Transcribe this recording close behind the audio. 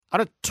I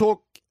don't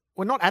talk.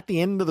 We're not at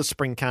the end of the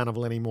Spring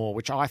Carnival anymore,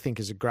 which I think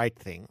is a great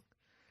thing.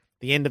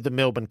 The end of the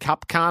Melbourne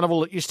Cup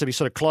Carnival, it used to be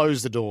sort of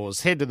close the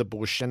doors, head to the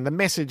bush, and the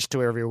message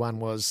to everyone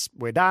was,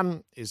 we're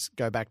done, is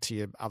go back to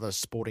your other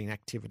sporting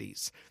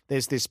activities.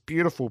 There's this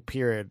beautiful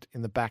period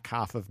in the back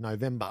half of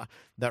November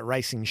that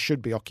racing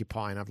should be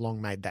occupying. I've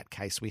long made that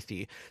case with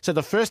you. So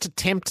the first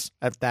attempt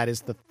at that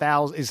is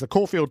the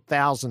Caulfield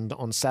 1000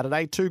 on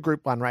Saturday, 2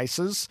 Group 1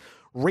 races,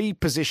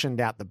 repositioned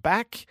out the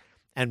back,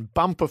 and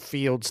bumper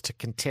fields to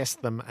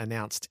contest them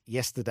announced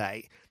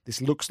yesterday.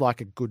 This looks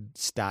like a good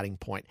starting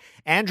point.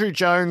 Andrew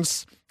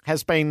Jones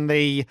has been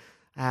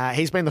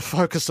he's been the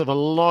focus of a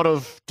lot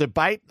of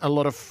debate, a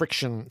lot of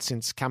friction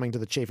since coming to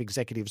the chief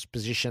executive's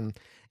position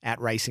at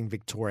Racing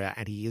Victoria,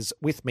 and he is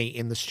with me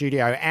in the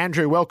studio.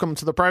 Andrew, welcome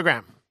to the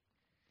program.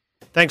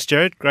 Thanks,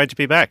 Jared. Great to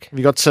be back. Have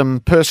you got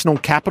some personal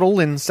capital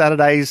in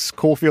Saturday's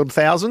Caulfield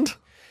 1000?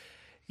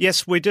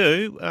 Yes, we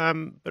do,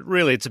 but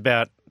really it's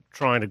about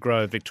trying to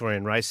grow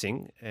Victorian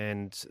racing,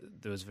 and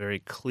there was very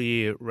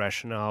clear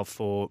rationale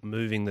for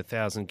moving the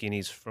 1,000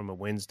 Guineas from a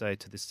Wednesday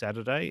to this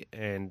Saturday,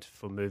 and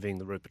for moving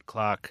the Rupert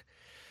Clarke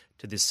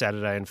to this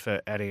Saturday, and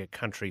for adding a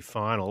country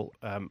final,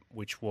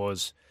 which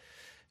was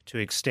to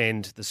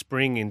extend the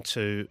spring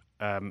into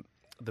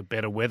the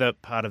better weather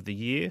part of the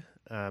year,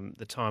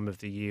 the time of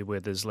the year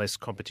where there's less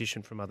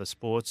competition from other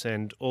sports,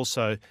 and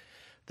also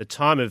the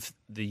time of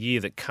the year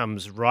that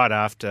comes right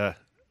after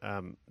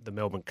the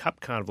Melbourne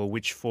Cup Carnival,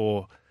 which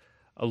for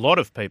a lot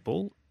of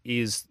people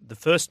is the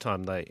first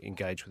time they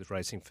engage with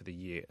racing for the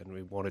year, and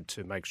we wanted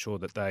to make sure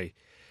that they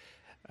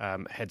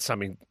had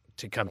something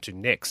to come to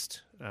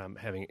next,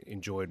 having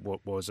enjoyed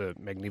what was a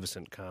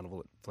magnificent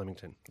carnival at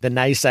Flemington. The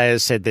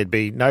naysayers said there'd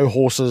be no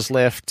horses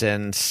left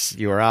and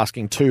you were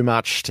asking too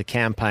much to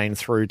campaign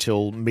through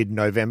till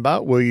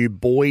mid-November. Were you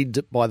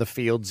buoyed by the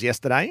fields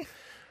yesterday?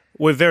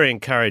 We're very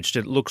encouraged.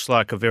 It looks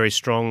like a very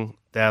strong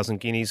 1,000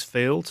 Guineas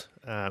field.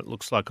 It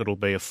looks like it'll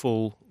be a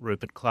full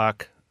Rupert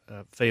Clarke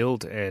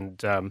field,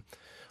 and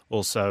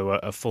also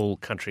a full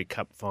Country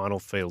Cup final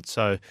field.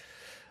 So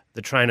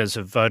the trainers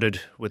have voted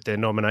with their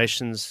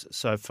nominations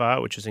so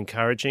far, which is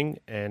encouraging,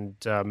 and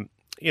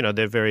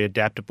they're very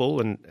adaptable,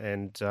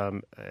 and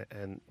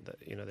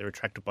they're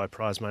attracted by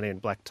prize money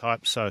and black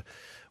type. So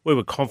we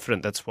were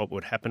confident that's what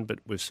would happen, but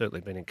we've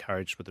certainly been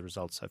encouraged with the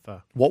results so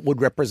far. What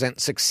would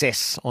represent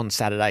success on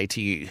Saturday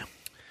to you?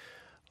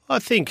 I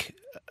think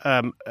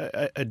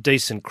a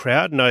decent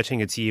crowd,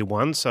 noting it's year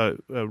one, so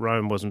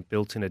Rome wasn't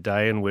built in a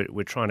day, and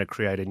we're trying to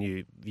create a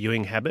new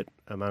viewing habit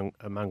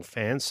among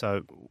fans.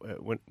 So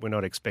we're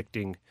not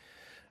expecting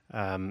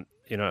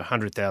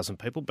 100,000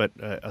 people, but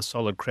a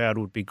solid crowd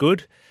would be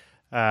good.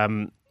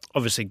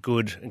 Obviously,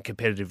 good and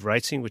competitive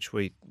racing, which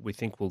we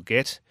think we'll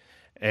get,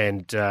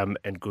 and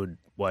good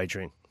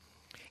wagering.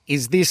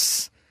 Is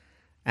this?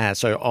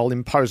 So I'll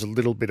impose a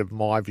little bit of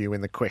my view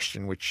in the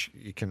question, which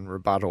you can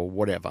rebut or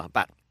whatever,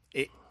 but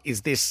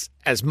is this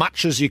as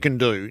much as you can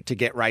do to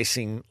get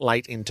racing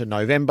late into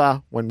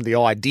November, when the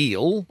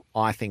ideal,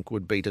 I think,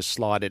 would be to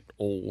slide it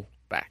all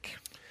back?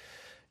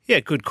 Yeah,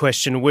 good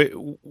question.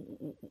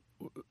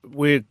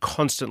 We're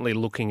constantly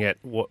looking at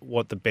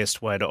what the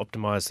best way to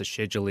optimise the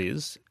schedule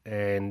is,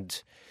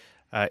 and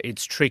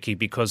it's tricky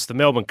because the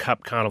Melbourne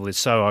Cup Carnival is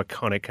so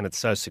iconic and it's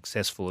so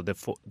successful.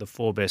 The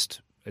 4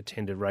 best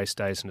attended race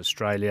days in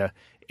Australia.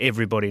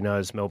 Everybody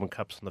knows Melbourne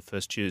Cup's on the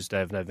first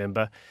Tuesday of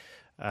November.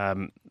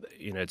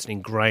 It's an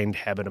ingrained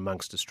habit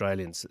amongst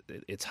Australians.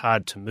 It's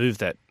hard to move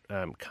that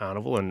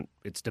carnival, and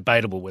it's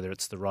debatable whether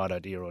it's the right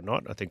idea or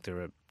not. I think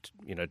there are,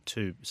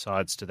 2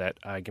 sides to that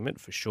argument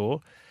for sure.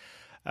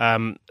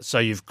 So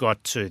you've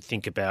got to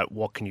think about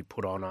what can you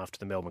put on after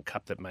the Melbourne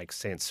Cup that makes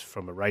sense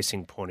from a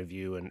racing point of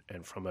view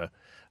and from a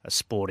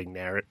sporting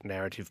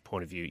narrative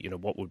point of view.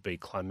 What would be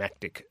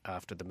climactic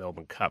after the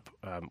Melbourne Cup,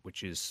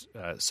 which is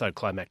so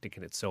climactic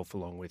in itself,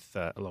 along with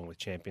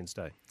Champions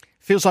Day.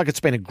 Feels like it's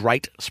been a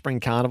great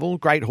spring carnival.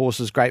 Great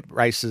horses, great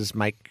races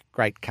make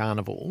great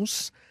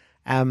carnivals.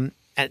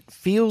 It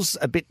feels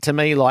a bit to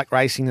me like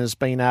racing has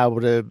been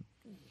able to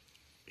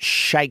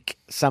shake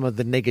some of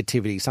the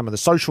negativity, some of the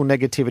social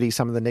negativity,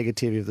 some of the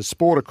negativity of the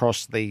sport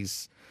across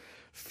these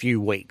few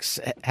weeks.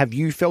 Have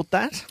you felt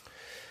that?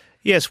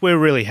 Yes, we're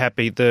really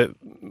happy. The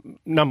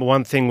number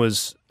one thing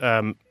was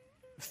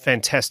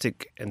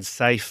fantastic and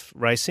safe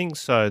racing.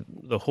 So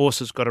the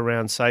horses got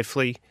around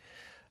safely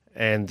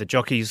and the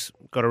jockeys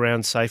got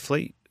around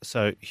safely.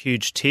 So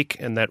huge tick,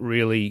 and that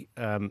really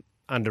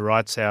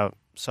underwrites our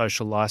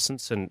social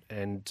licence and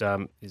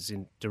is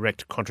in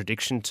direct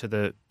contradiction to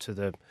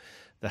the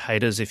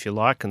haters, if you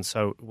like. And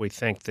so we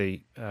thank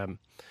the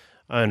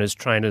owners,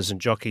 trainers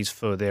and jockeys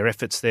for their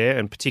efforts there,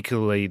 and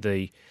particularly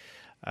the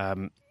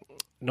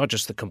not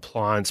just the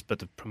compliance but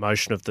the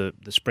promotion of the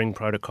spring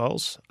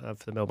protocols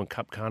for the Melbourne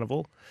Cup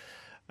Carnival.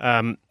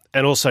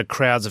 And also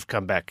crowds have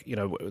come back.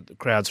 The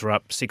crowds were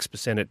up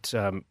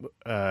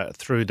 6%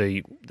 through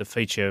the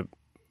feature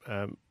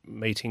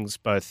meetings,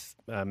 both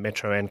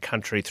metro and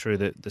country, through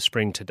the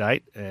spring to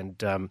date,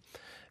 and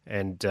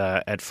And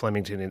at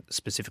Flemington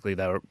specifically,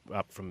 they were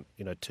up from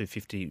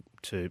 250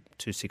 to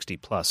 260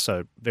 plus.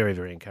 So very,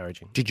 very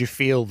encouraging. Did you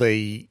feel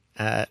the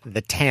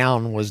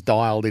town was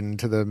dialed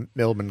into the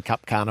Melbourne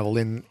Cup Carnival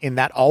in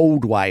that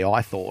old way?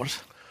 I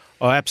thought.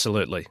 Oh,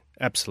 absolutely,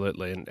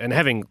 and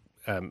having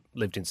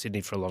lived in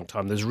Sydney for a long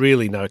time, there's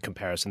really no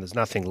comparison. There's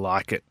nothing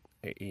like it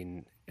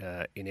in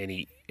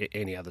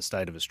any other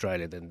state of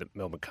Australia than the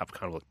Melbourne Cup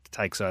Carnival. It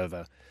takes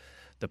over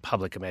the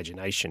public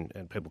imagination,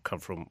 and people come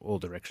from all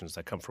directions.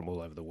 They come from all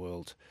over the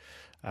world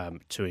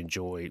to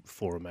enjoy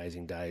 4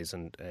 amazing days,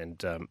 and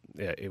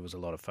it was a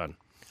lot of fun.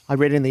 I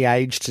read in The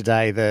Age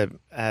today the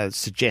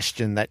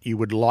suggestion that you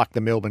would like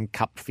the Melbourne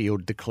Cup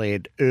field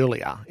declared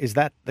earlier. Is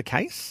that the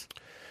case?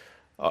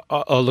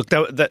 Oh, look,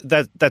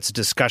 that's a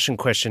discussion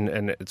question,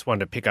 and it's one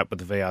to pick up with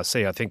the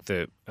VRC. I think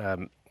that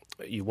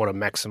you want to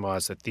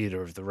maximise the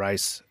theatre of the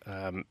race,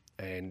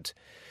 and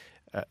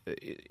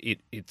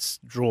it's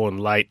drawn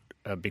late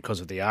because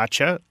of the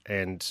Archer,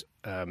 and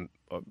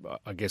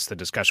I guess the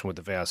discussion with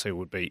the VRC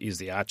would be: is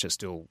the Archer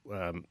still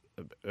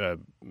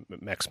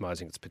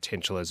maximising its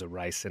potential as a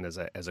race and as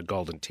a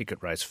golden ticket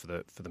race for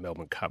the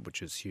Melbourne Cup,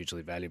 which is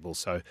hugely valuable?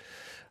 So,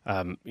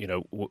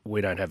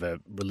 we don't have a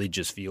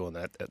religious view on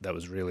that. That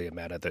was really a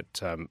matter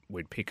that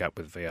we'd pick up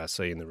with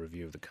VRC in the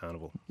review of the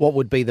carnival. What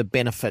would be the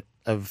benefit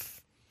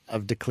of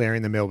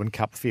declaring the Melbourne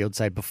Cup field,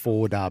 say,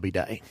 before Derby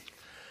Day?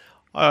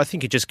 I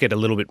think you just get a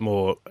little bit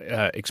more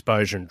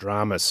exposure and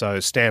drama. So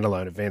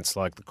standalone events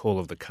like the Call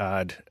of the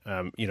Card,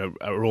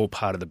 are all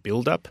part of the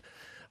build-up.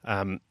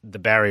 The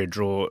barrier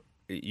draw,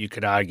 you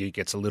could argue,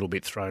 gets a little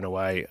bit thrown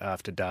away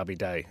after Derby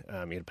Day.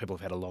 People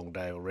have had a long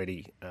day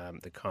already.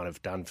 They're kind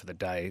of done for the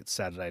day. It's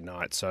Saturday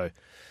night, so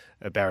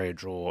a barrier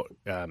draw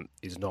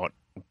is not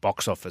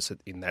box office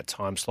in that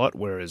time slot,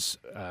 whereas,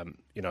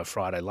 a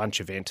Friday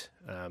lunch event,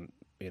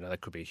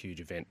 that could be a huge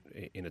event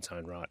in its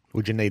own right.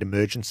 Would you need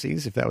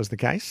emergencies if that was the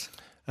case?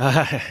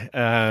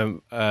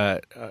 I'd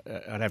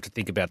have to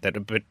think about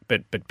that,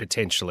 but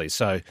potentially.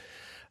 So,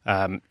 there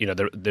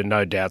are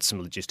no doubt some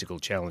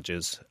logistical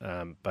challenges,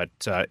 but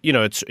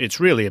it's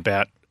really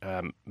about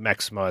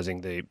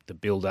maximising the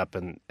build-up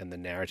and the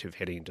narrative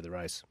heading into the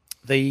race.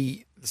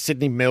 The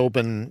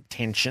Sydney-Melbourne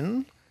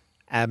tension,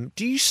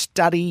 do you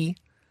study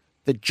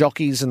the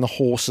jockeys and the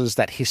horses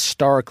that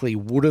historically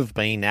would have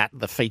been at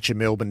the feature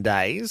Melbourne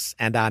Days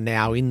and are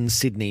now in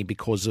Sydney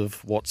because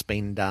of what's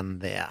been done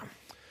there?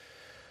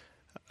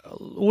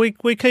 We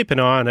keep an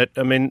eye on it.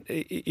 I mean,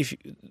 if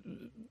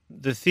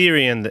the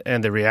theory and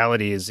the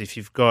reality is, if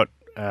you've got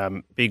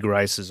big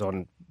races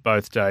on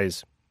both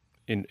days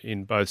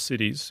in both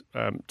cities,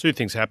 2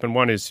 things happen.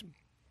 One is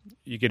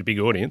you get a big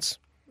audience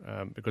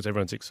because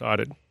everyone's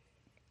excited.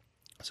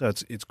 So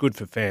it's good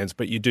for fans,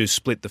 but you do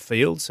split the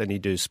fields and you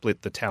do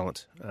split the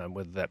talent,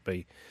 whether that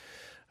be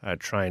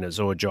trainers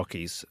or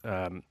jockeys.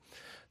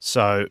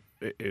 So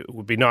it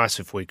would be nice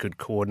if we could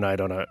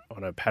coordinate on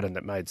a pattern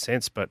that made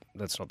sense, but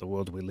that's not the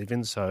world we live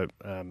in. So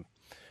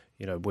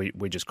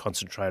we just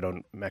concentrate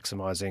on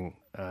maximising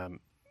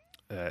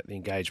the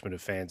engagement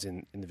of fans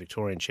in the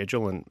Victorian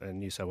schedule, and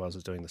New South Wales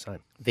is doing the same.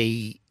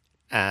 The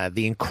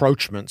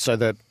encroachment, so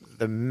the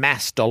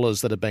mass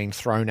dollars that are being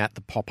thrown at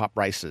the pop-up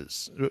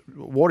races.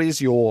 What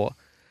is your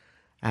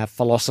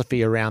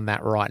philosophy around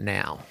that right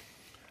now?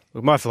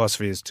 Well, my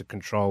philosophy is to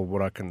control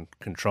what I can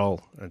control,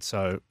 and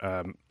so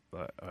I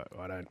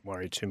don't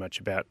worry too much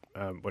about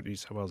what New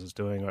South Wales is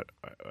doing,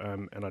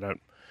 and I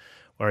don't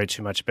worry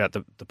too much about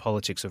the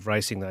politics of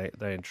racing.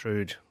 They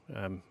intrude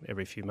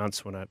every few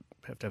months when I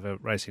have to have a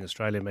Racing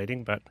Australia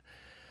meeting, but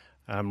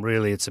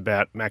really it's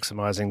about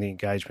maximising the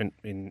engagement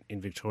in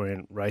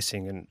Victorian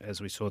racing, and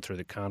as we saw through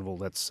the carnival,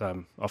 that's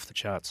off the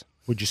charts.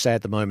 Would you say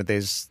at the moment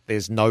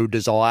there's no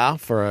desire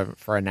for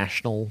a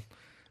national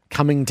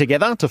coming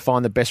together to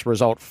find the best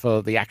result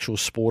for the actual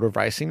sport of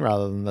racing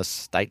rather than the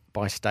state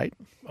by state?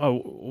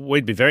 Oh,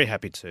 we'd be very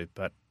happy to,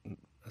 but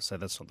I say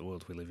that's not the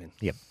world we live in.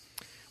 Yep.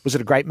 Was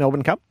it a great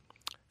Melbourne Cup?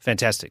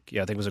 Fantastic.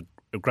 Yeah, I think it was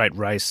a great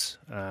race,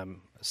 a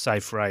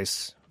safe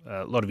race,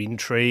 a lot of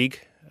intrigue,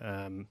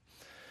 a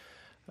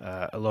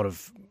lot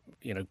of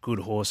good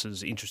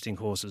horses, interesting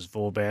horses.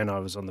 Vauban, I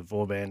was on the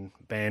Vauban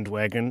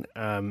bandwagon.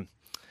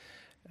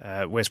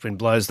 West Wind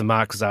blows the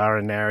Mark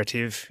Zahra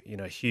narrative.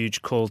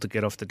 Huge call to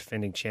get off the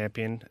defending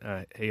champion.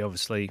 He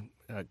obviously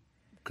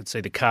could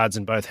see the cards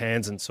in both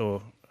hands and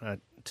saw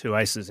 2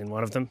 aces in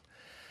one of them.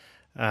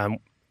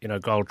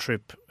 Gold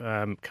Trip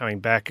coming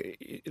back.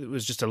 It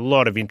was just a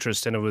lot of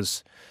interest, and it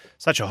was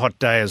such a hot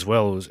day as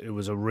well. It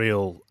was a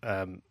real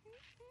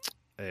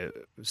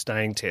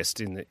staying test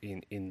in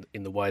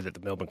the way that the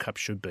Melbourne Cup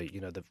should be.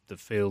 The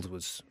field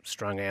was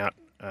strung out.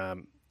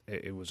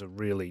 It was a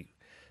really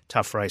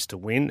tough race to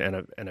win,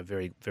 and a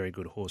very, very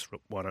good horse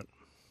won it.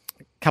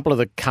 A couple of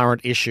the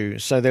current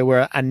issues. So there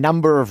were a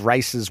number of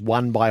races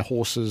won by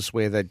horses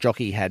where the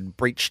jockey had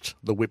breached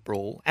the whip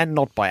rule, and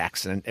not by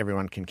accident.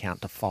 Everyone can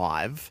count to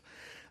 5.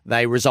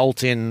 They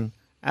result in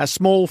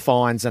small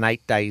fines and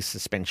 8-day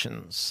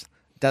suspensions.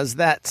 Does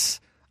that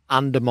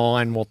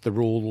undermine what the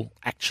rule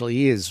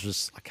actually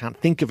is? I can't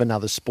think of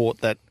another sport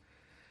that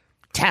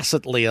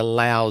tacitly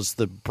allows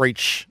the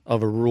breach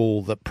of a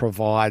rule that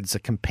provides a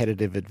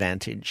competitive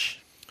advantage?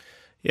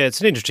 Yeah,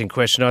 it's an interesting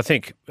question. I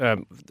think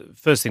the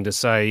first thing to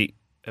say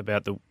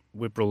about the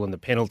whip rule and the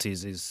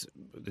penalties is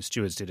the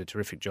stewards did a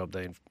terrific job.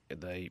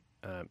 They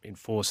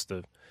enforced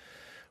the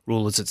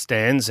rule as it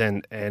stands,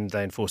 and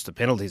they enforce the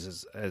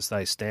penalties as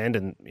they stand,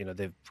 and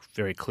they're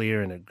very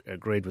clear and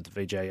agreed with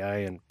the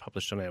VJA and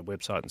published on our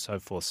website and so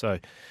forth. So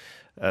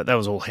that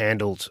was all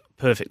handled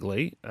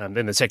perfectly.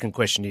 Then the second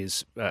question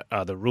is,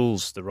 are the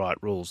rules the right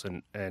rules?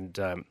 And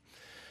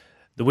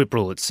the whip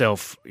rule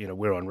itself,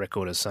 we're on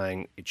record as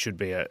saying it should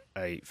be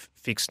a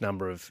fixed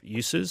number of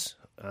uses,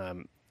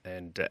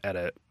 and at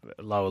a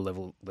lower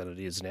level than it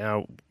is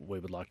now, we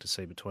would like to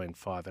see between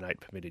 5 and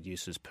 8 permitted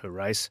uses per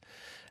race.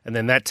 And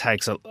then that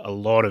takes a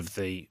lot of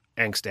the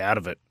angst out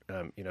of it.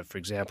 For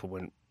example,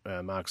 when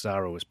Mark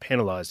Zahra was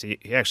penalised,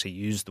 he actually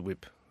used the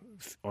whip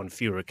on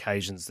fewer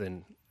occasions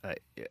than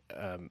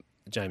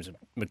James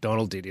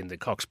McDonald did in the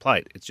Cox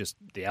Plate. It's just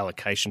the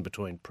allocation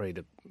between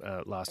the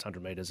last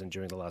 100 metres and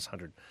during the last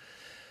 100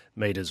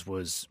 metres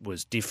was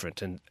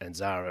different, and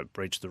Zahra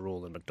breached the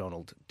rule and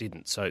McDonald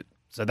didn't. So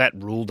that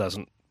rule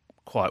doesn't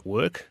quite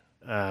work.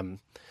 And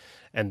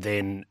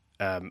then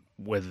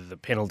whether the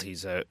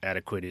penalties are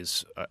adequate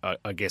is,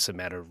 I guess, a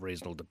matter of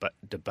reasonable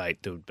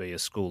debate. There would be a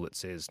school that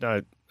says,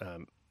 no,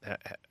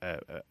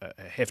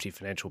 a hefty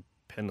financial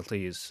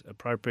penalty is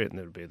appropriate, and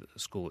there would be a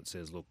school that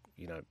says, look,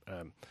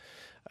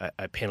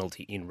 a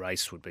penalty in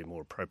race would be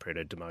more appropriate,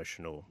 a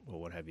demotion or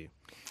what have you.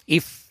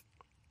 If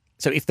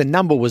the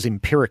number was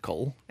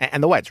empirical,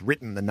 and the way it's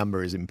written, the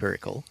number is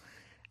empirical,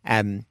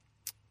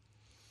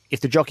 if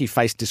the jockey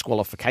faced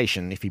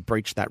disqualification, if he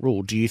breached that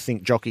rule, do you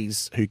think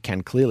jockeys who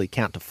can clearly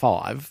count to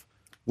 5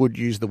 would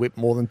use the whip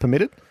more than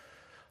permitted?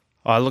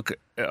 Look,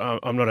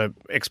 I'm not an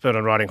expert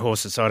on riding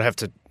horses, so I'd have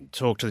to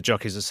talk to the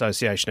Jockeys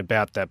Association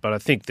about that. But I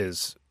think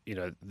there's,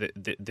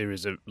 there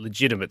is a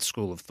legitimate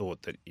school of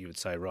thought that you would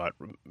say, right,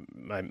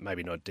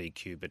 maybe not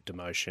DQ, but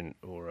demotion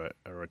or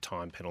a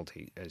time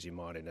penalty, as you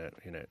might in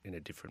a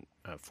different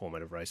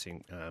format of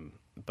racing.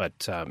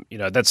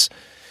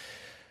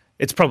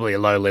 It's probably a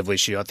low level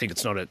issue. I think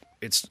it's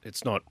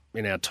not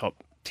in our top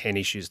 10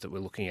 issues that we're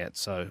looking at.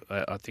 So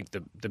I think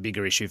the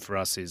bigger issue for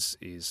us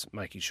is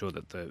making sure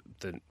that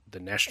the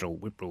national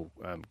whip rule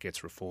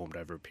gets reformed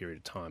over a period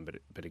of time.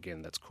 But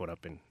again, that's caught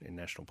up in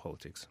national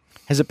politics.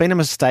 Has it been a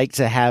mistake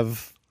to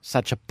have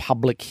such a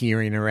public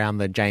hearing around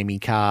the Jamie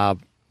Carr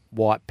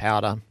white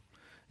powder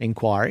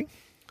inquiry?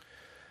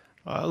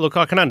 Look,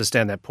 I can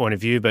understand that point of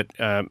view, but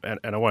and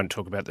I won't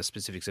talk about the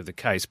specifics of the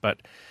case,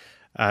 but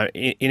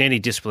in any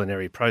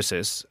disciplinary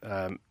process,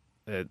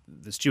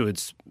 the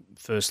stewards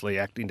firstly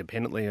act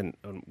independently in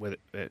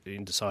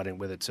deciding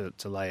whether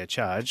to lay a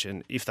charge,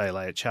 and if they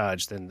lay a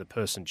charge, then the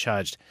person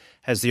charged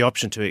has the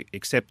option to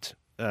accept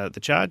the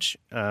charge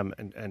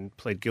and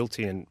plead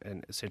guilty and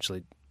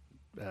essentially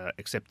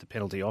accept the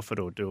penalty offered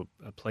or do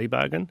a plea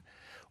bargain,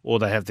 or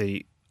they have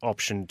the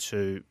option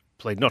to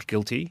plead not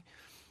guilty,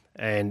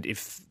 and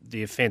if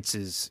the offence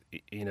is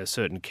in a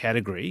certain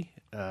category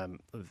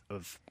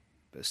of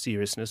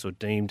seriousness or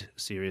deemed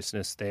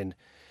seriousness, then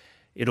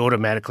it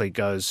automatically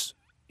goes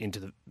into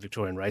the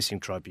Victorian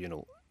Racing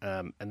Tribunal.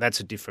 And that's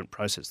a different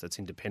process. That's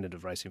independent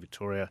of Racing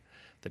Victoria.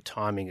 The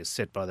timing is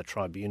set by the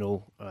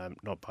tribunal,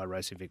 not by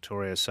Racing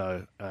Victoria.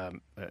 So,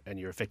 and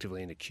you're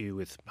effectively in a queue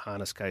with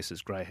harness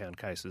cases, greyhound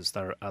cases,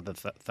 other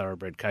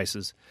thoroughbred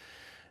cases,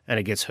 and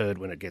it gets heard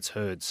when it gets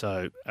heard.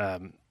 So, I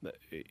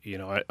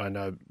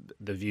know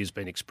the view's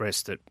been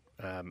expressed that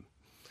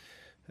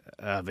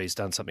RV's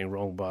done something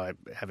wrong by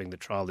having the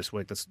trial this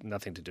week. That's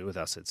nothing to do with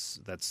us.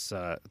 That's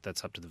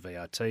up to the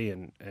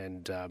VRT,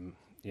 and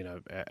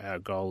our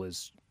goal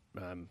is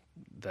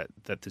that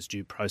there's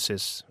due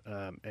process,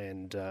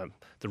 and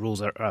the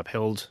rules are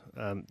upheld.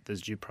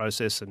 There's due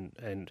process,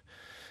 and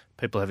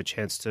people have a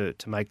chance to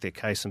make their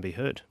case and be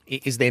heard.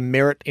 Is there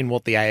merit in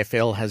what the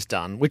AFL has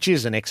done, which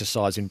is an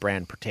exercise in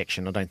brand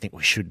protection? I don't think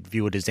we should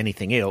view it as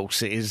anything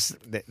else. Is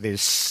that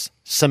there's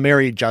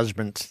summary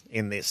judgment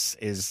in this?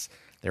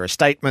 There are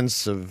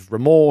statements of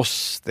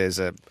remorse, there's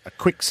a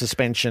quick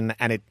suspension,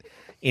 and it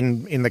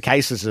in the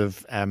cases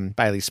of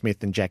Bailey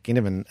Smith and Jack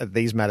Ginnivan,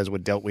 these matters were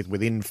dealt with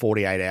within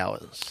 48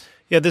 hours.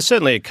 Yeah, there's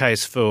certainly a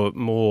case for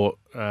more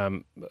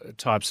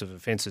types of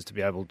offences to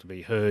be able to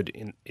be heard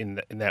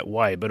in that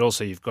way, but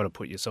also you've got to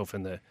put yourself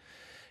in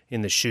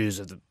the shoes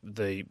of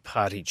the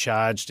party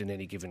charged in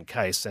any given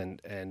case,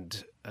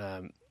 and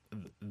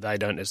they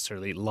don't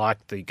necessarily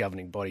like the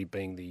governing body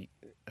being the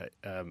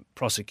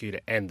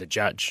prosecutor and the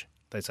judge.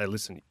 They say,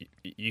 listen,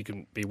 you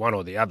can be one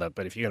or the other,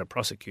 but if you're going to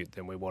prosecute,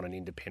 then we want an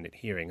independent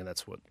hearing, and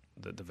that's what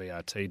the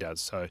VRT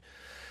does. So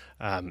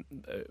I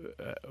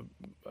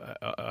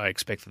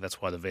expect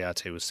that's why the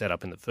VRT was set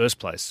up in the first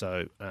place,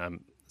 so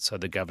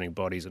the governing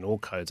bodies and all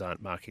codes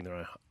aren't marking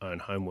their own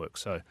homework.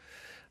 So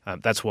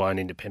That's why an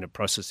independent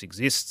process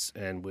exists,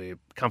 and we're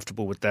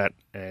comfortable with that.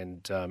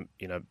 And,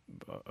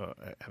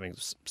 having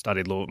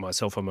studied law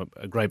myself, I'm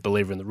a great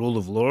believer in the rule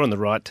of law and the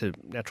right to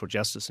natural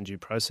justice and due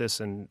process.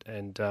 And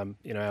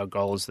our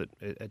goal is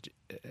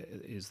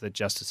that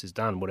justice is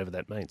done, whatever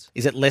that means.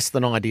 Is it less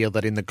than ideal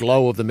that in the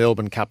glow of the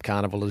Melbourne Cup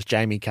Carnival, as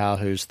Jamie Carr,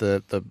 who's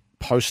the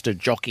poster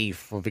jockey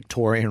for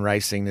Victorian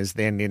racing, is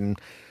then in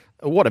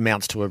what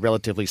amounts to a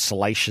relatively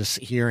salacious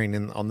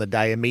hearing on the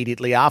day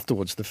immediately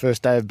afterwards, the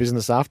first day of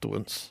business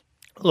afterwards?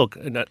 Look,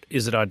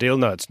 is it ideal?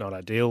 No, it's not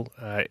ideal.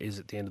 Is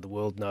it the end of the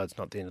world? No, it's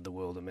not the end of the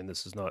world. I mean,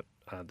 this is not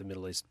the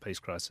Middle East peace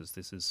crisis.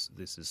 This is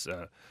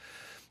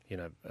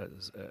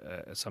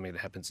something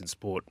that happens in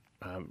sport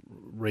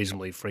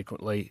reasonably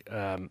frequently.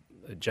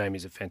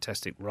 Jamie's a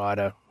fantastic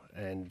rider,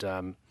 and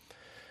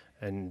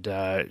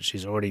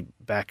she's already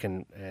back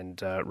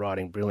and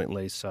riding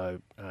brilliantly.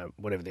 So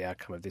whatever the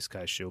outcome of this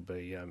case, she'll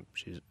be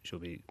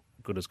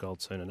good as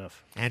gold soon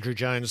enough. Andrew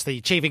Jones,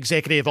 the Chief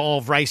Executive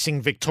of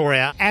Racing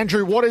Victoria.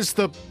 Andrew, what is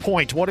the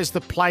point? What is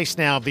the place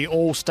now of the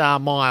All-Star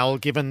Mile,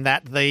 given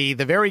that the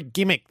very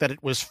gimmick that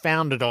it was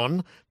founded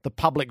on, the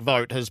public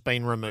vote, has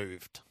been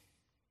removed?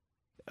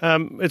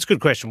 It's a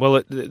good question.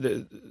 Well,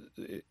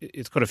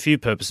 it's got a few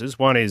purposes.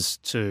 One is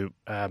to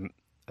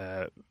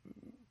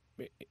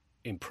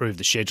improve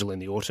the schedule in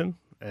the autumn,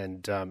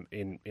 and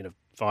in a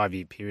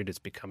 5-year period, it's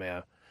become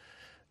our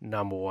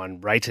number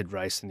one rated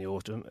race in the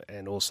autumn,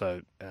 and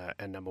also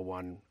our number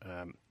one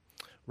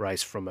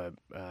race from a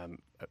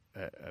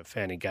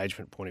fan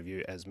engagement point of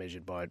view, as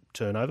measured by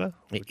turnover.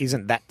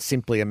 Isn't that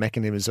simply a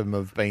mechanism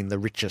of being the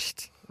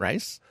richest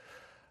race?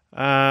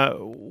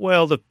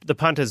 Well, the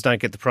punters don't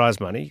get the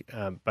prize money,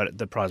 but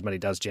the prize money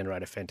does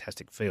generate a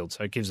fantastic field,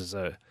 so it gives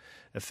us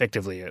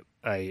effectively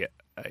a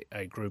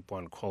Group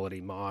 1 quality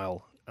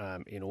mile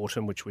in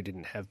autumn, which we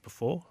didn't have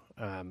before,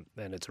 and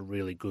it's a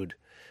really good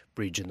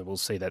bridge, and we'll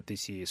see that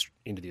this year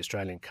into the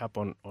Australian Cup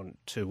on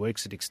 2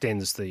 weeks. It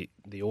extends the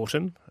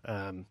autumn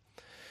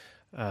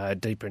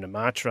deeper into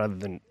March, rather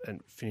than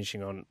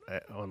finishing on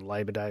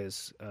Labor Day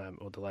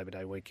or the Labor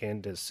Day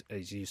weekend, as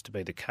used to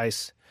be the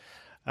case.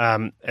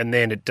 And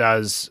then it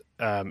does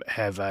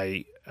have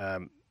a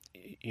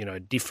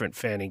different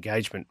fan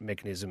engagement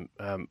mechanism.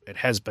 It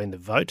has been the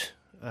vote.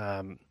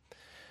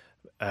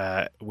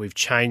 We've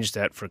changed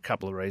that for a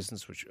couple of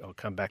reasons, which I'll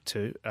come back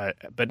to.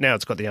 But now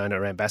it's got the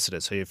owner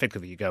ambassador, so you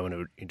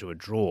go into a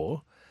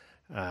draw,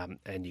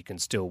 and you can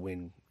still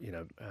win,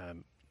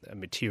 a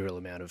material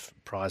amount of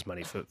prize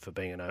money for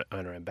being an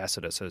owner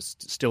ambassador. So it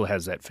still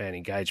has that fan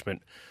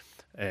engagement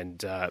and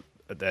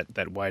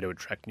that way to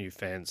attract new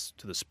fans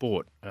to the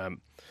sport.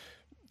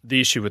 The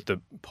issue with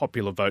the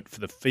popular vote for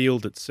the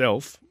field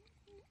itself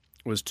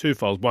was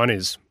twofold. One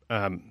is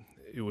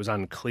it was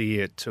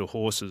unclear to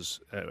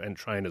horses and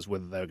trainers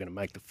whether they were going to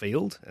make the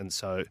field, and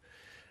so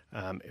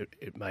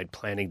it made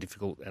planning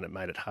difficult, and it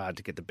made it hard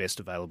to get the best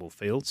available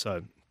field.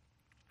 So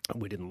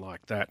we didn't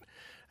like that.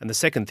 And the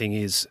second thing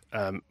is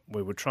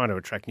we were trying to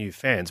attract new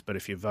fans, but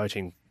if you're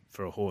voting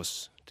for a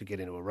horse to get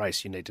into a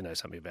race, you need to know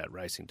something about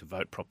racing to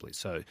vote properly.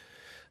 So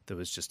there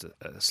was just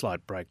a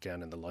slight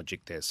breakdown in the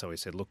logic there. So we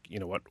said, look, you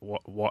know what,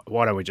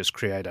 why don't we just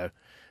create a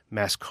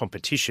mass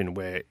competition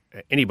where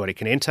anybody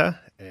can enter,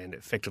 and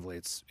effectively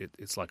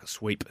it's like a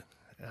sweep,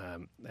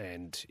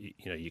 and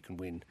you can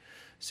win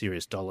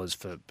serious dollars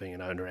for being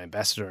an owner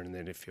ambassador, and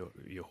then if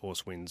your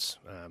horse wins,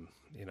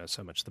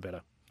 so much the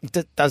better.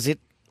 Does it,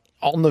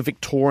 on the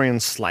Victorian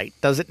slate,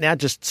 does it now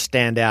just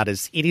stand out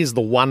as it is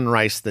the one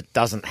race that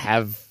doesn't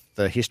have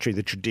the history,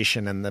 the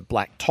tradition, and the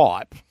black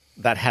type,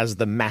 that has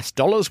the mass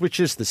dollars, which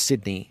is the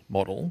Sydney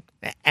model,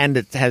 and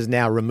it has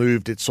now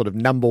removed its sort of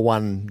number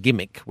one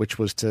gimmick, which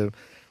was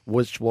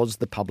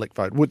the public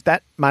vote? Would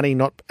that money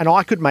not... And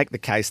I could make the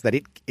case that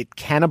it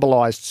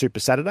cannibalised Super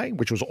Saturday,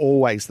 which was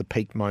always the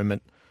peak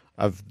moment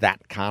of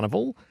that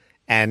carnival,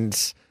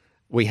 and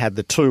we had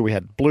the two. We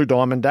had Blue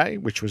Diamond Day,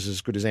 which was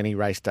as good as any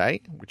race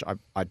day, which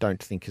I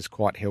don't think has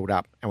quite held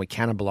up, and we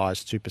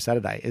cannibalised Super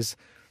Saturday.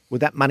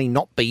 Would that money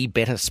not be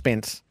better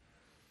spent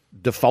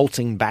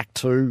defaulting back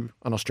to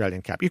an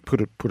Australian Cup? You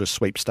could put a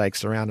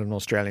sweepstakes around an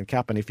Australian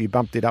Cup, and if you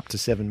bumped it up to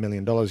 $7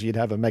 million, you'd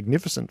have a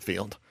magnificent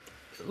field.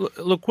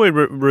 Look, we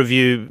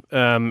review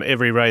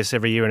every race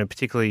every year, and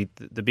particularly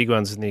the big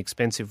ones and the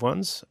expensive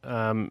ones.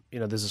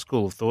 There's a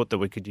school of thought that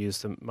we could use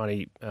the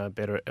money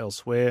better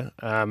elsewhere.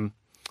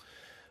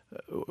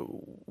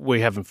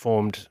 We haven't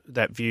formed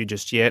that view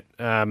just yet.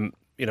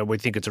 We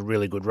think it's a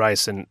really good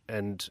race,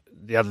 and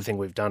the other thing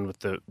we've done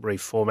with the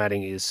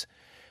reformatting is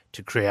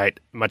to create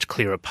a much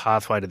clearer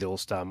pathway to the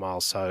All-Star Mile.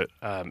 So,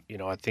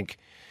 I think,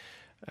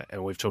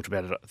 and we've talked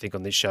about it, I think,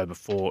 on this show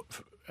before,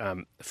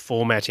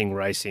 formatting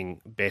racing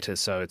better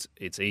so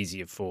it's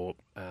easier for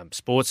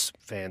sports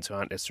fans who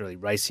aren't necessarily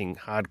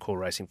hardcore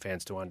racing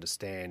fans to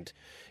understand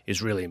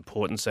is really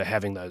important. So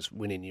having those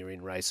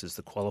win-in-year-in races,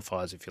 the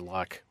qualifiers, if you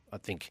like, I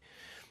think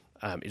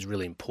is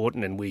really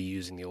important, and we're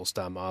using the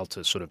All-Star Mile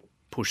to sort of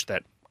push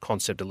that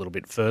concept a little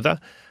bit further.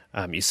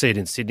 You see it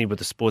in Sydney with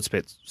the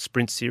Sportsbet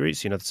Sprint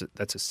Series.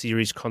 That's a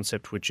series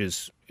concept which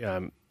is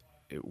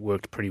it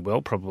worked pretty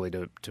well, probably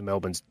to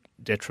Melbourne's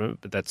detriment,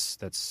 but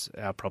that's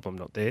our problem,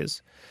 not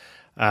theirs.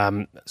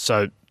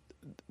 So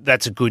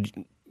that's a good.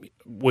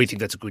 We think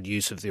that's a good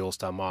use of the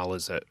All-Star Mile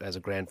as a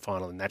grand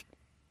final in that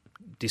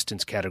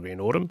distance category in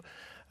autumn,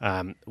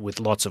 with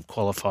lots of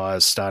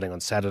qualifiers starting on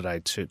Saturday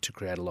to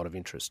create a lot of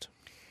interest.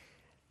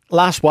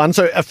 Last one.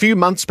 So a few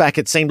months back,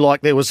 it seemed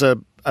like there was a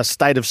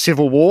state of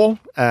civil war,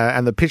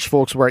 and the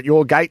pitchforks were at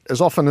your gate as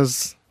often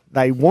as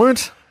they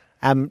weren't.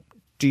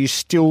 Do you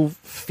still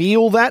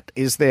feel that?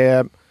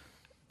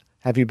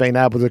 Have you been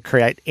able to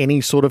create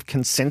any sort of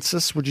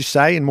consensus, would you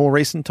say, in more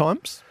recent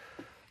times?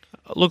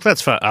 Look,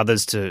 that's for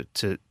others to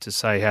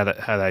say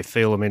how they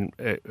feel. I mean,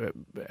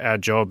 our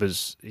job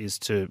is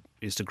to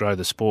grow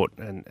the sport,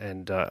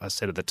 and I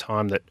said at the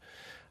time that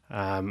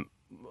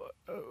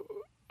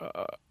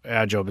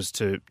our job is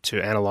to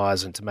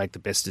analyse and to make the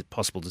best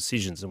possible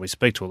decisions. And we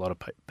speak to a lot of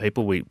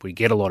people. We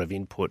get a lot of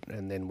input,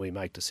 and then we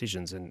make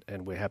decisions.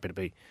 And we're happy to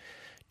be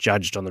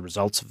judged on the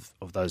results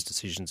of those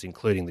decisions,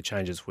 including the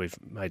changes we've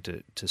made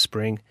to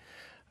spring.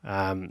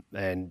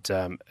 And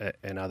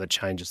other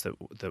changes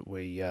that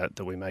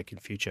we make in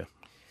future.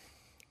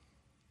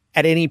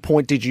 At any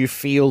point, did you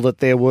feel that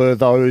there were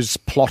those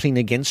plotting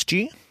against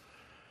you?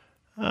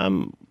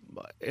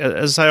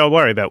 As I say, I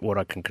worry about what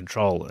I can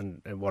control,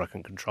 and what I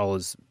can control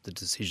is the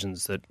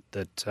decisions that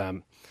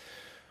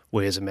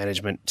we as a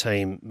management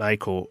team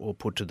make or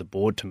put to the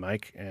board to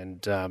make.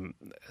 And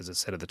as I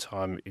said at the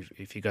time,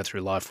 if you go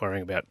through life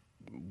worrying about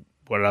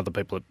what other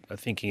people are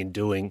thinking and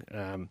doing,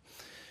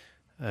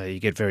 you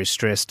get very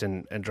stressed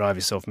and drive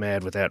yourself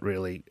mad without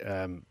really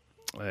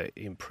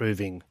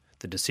improving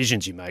the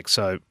decisions you make.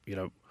 So,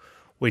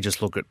 we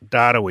just look at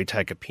data, we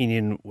take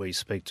opinion, we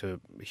speak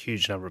to a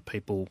huge number of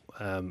people.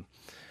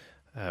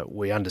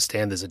 We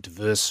understand there's a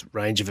diverse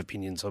range of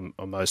opinions on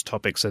most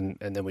topics, and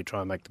then we try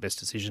and make the best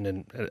decision.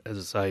 And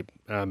as I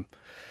say,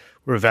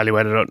 we're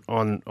evaluated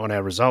on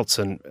our results,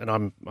 and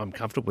I'm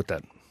comfortable with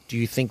that. Do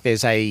you think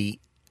there's a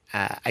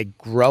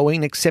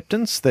growing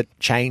acceptance that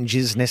change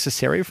is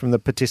necessary from the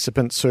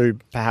participants who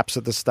perhaps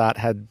at the start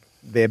had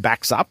their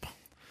backs up?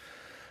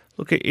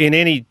 Look, in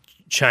any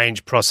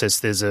change process,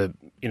 there's an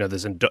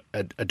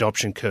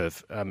adoption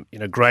curve.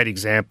 A great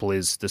example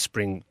is the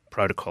spring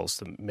protocols,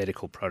 the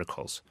medical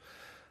protocols.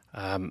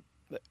 In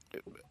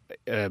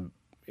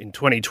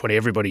 2020,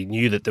 everybody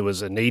knew that there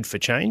was a need for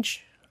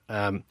change.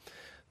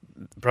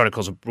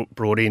 Protocols were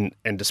brought in,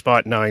 and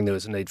despite knowing there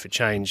was a need for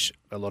change,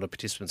 a lot of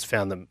participants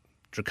found them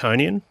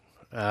draconian.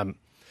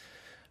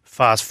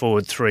 Fast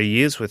forward 3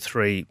 years with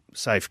 3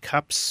 safe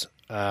cups,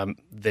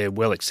 they're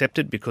well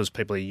accepted because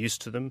people are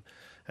used to them,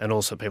 and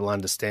also people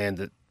understand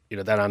that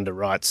that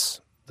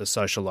underwrites the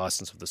social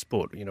license of the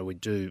sport. We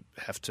do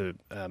have to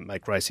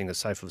make racing as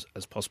safe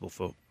as possible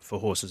for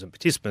horses and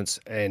participants,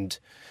 and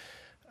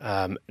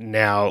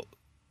now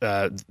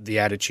the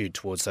attitude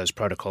towards those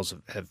protocols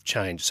have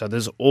changed. So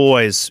there's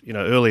always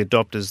early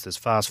adopters, there's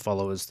fast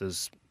followers,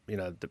 there's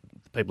the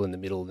people in the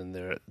middle, and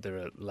there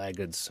are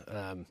laggards,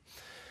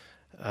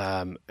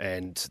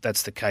 and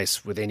that's the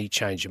case with any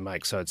change you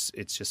make. So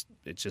it's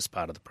just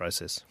part of the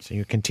process. So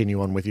you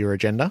continue on with your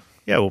agenda?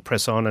 Yeah, we'll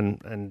press on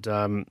and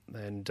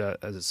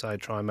as I say,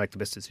 try and make the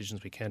best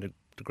decisions we can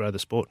to grow the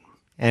sport.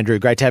 Andrew,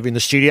 great to have you in the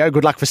studio.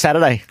 Good luck for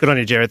Saturday. Good on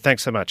you, Jared.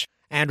 Thanks so much.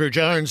 Andrew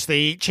Jones,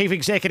 the Chief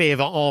Executive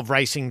of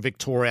Racing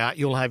Victoria.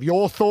 You'll have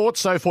your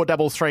thoughts,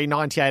 0433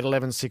 98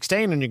 11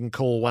 16, and you can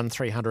call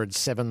 1300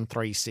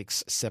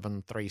 736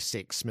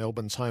 736.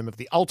 Melbourne's home of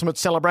the ultimate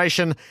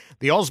celebration,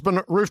 the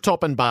Osborne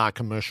Rooftop and Bar,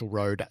 Commercial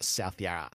Road, South Yarra.